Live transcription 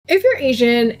If you're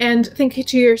Asian and thinking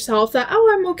to yourself that,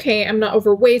 oh, I'm okay, I'm not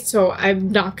overweight, so I'm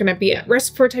not gonna be at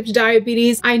risk for type 2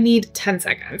 diabetes, I need 10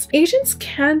 seconds. Asians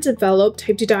can develop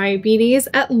type 2 diabetes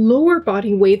at lower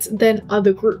body weights than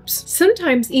other groups,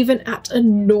 sometimes even at a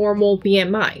normal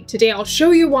BMI. Today I'll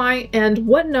show you why and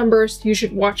what numbers you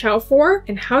should watch out for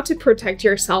and how to protect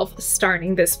yourself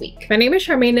starting this week. My name is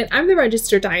Charmaine and I'm the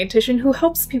registered dietitian who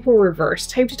helps people reverse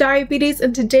type 2 diabetes,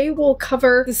 and today we'll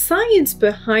cover the science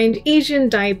behind Asian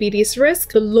diabetes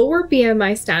risk, the lower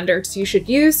BMI standards you should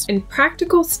use, and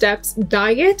practical steps,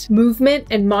 diet, movement,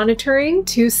 and monitoring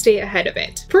to stay ahead of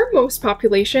it. For most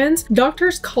populations,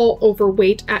 doctors call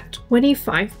overweight at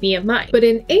 25 BMI, but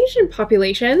in Asian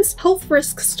populations, health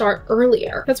risks start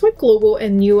earlier. That's why global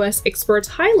and US experts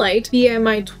highlight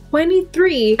BMI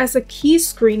 23 as a key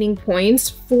screening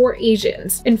point for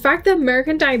Asians. In fact, the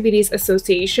American Diabetes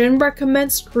Association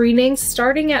recommends screening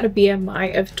starting at a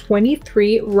BMI of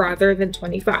 23 rather than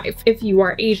 25 if you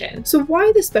are Asian. So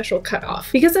why the special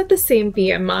cutoff? Because at the same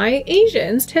BMI,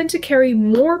 Asians tend to carry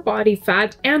more body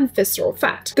fat and visceral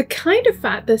fat, the kind of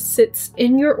fat that sits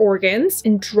in your organs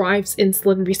and drives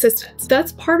insulin resistance.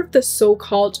 That's part of the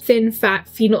so-called thin fat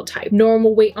phenotype,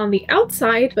 normal weight on the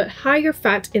outside but higher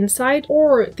fat inside,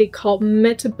 or they call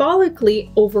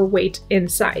metabolically overweight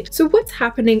inside. So what's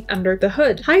happening under the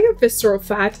hood? Higher visceral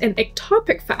fat and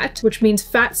ectopic fat, which means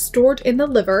fat stored in the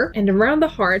liver and around the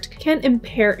heart, can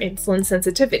impair insulin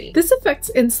sensitivity. This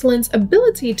affects insulin's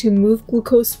ability to move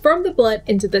glucose from the blood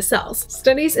into the cells.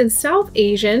 Studies in South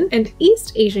Asian and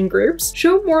East Asian groups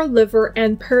show more liver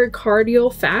and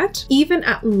pericardial fat even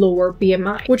at lower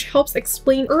BMI, which helps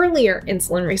explain earlier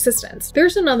insulin resistance.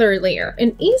 There's another layer.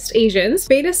 In East Asians,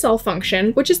 beta cell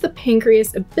function, which is the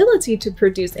pancreas' ability to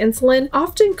produce insulin,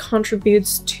 often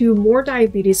contributes to more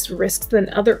diabetes risks than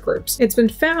other groups. It's been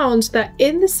found that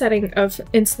in the setting of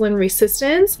insulin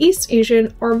resistance, East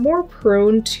Asian are more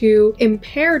prone to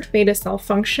impaired beta cell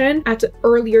function at an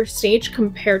earlier stage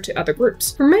compared to other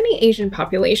groups. For many Asian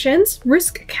populations,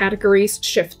 risk categories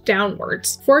shift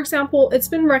downwards. For example, it's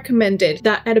been recommended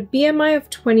that at a BMI of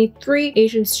 23,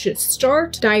 Asians should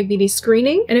start diabetes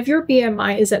screening, and if your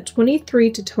BMI is at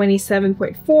 23 to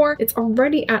 27.4, it's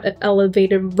already at an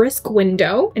elevated risk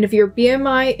window, and if your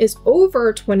BMI is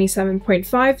over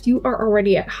 27.5, you are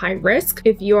already at high risk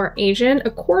if you are Asian,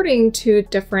 according to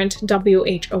different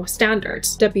WHO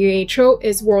standards. WHO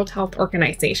is World Health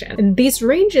Organization, and these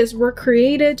ranges were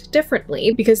created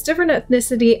differently because different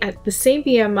ethnicity at the same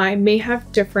BMI may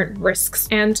have different risks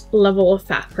and level of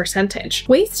fat percentage.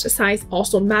 Waist size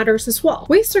also matters as well.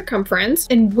 Waist circumference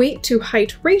and weight to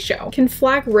height ratio can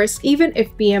flag risk even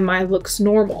if BMI looks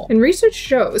normal. And research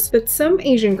shows that some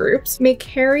Asian groups may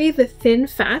carry the thin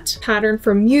fat pattern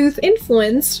from youth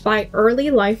influenced by early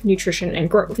life nutrition and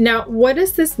growth. Now, what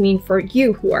does this mean for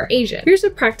you who are Asian? Here's a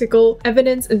practical,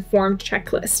 evidence-informed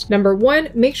checklist. Number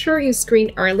 1, make sure you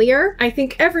screen earlier. I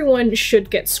think everyone should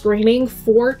get screening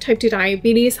for type 2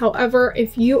 diabetes. However,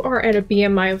 if you are at a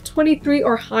BMI of 23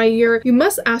 or higher, you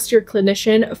must ask your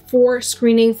clinician for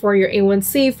screening for your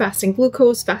A1C, fasting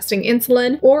glucose, fasting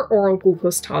insulin, or oral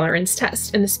glucose tolerance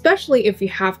test, and especially if you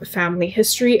have a family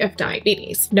history of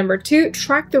diabetes. Number 2,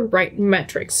 track the right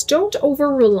metrics. Don't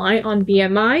over-rely on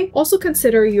BMI. Also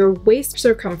consider your waist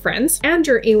circumference and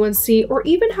your A1C, or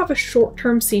even have a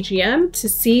short-term CGM to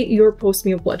see your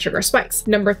post-meal blood sugar spikes.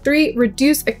 Number 3,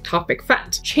 reduce ectopic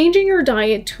fat. Changing your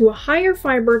diet to a higher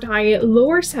fiber diet,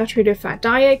 lower saturated fat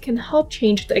diet can help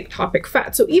change the ectopic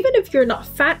fat. So even if you're not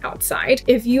fat outside,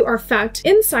 if you are fat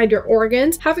inside your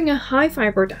organs, having a high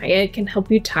fiber diet can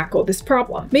help you tackle this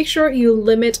problem. Make sure you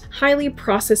limit highly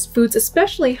processed foods,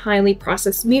 especially highly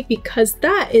processed meat, because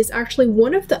that is actually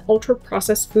one of the ultra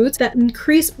processed foods that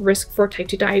increase risk for type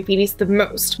 2 diabetes the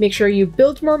most. Make sure you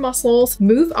build more muscles,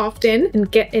 move often,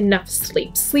 and get enough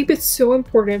sleep. Sleep is so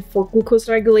important for glucose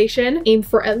regulation. Aim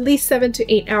for at least 7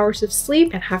 to 8 hours of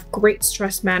sleep and have great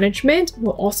stress management.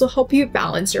 Will also help you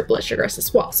balance your blood sugars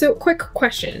as well. So quick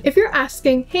question. If you're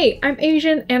asking, hey, I'm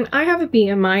Asian and I have a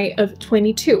BMI of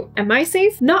 22, am I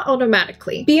safe? Not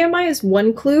automatically. BMI is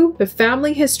one clue, but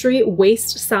family history,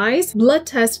 waist size, blood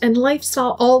test, and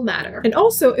lifestyle all matter. And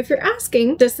also, if you're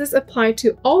asking, does this apply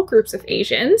to all groups of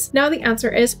Asians? Now the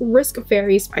answer is risk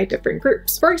varies by different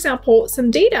groups. For example,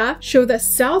 some data show that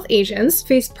South Asians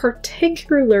face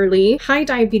particularly high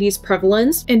diabetes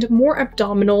prevalence and more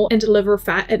abdominal and liver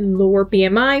fat at lower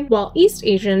BMI, while East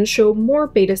Asians show more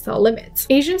beta cell limits.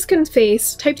 Asians can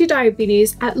face type 2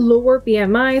 diabetes at lower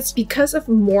BMIs because of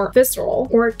more visceral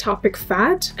or ectopic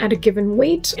fat at a given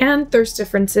weight, and there's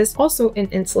differences also in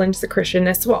insulin secretion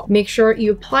as well. Make sure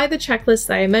you apply the checklist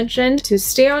that I mentioned to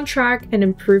stay on track and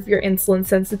improve your insulin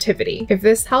sensitivity. If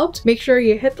this helps, helped, make sure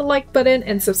you hit the like button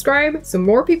and subscribe so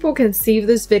more people can see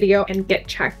this video and get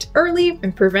checked early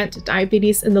and prevent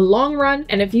diabetes in the long run.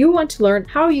 And if you want to learn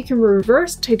how you can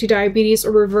reverse type 2 diabetes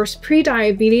or reverse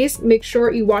pre-diabetes, make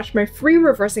sure you watch my free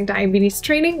reversing diabetes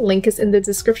training. Link is in the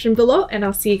description below, and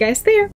I'll see you guys there.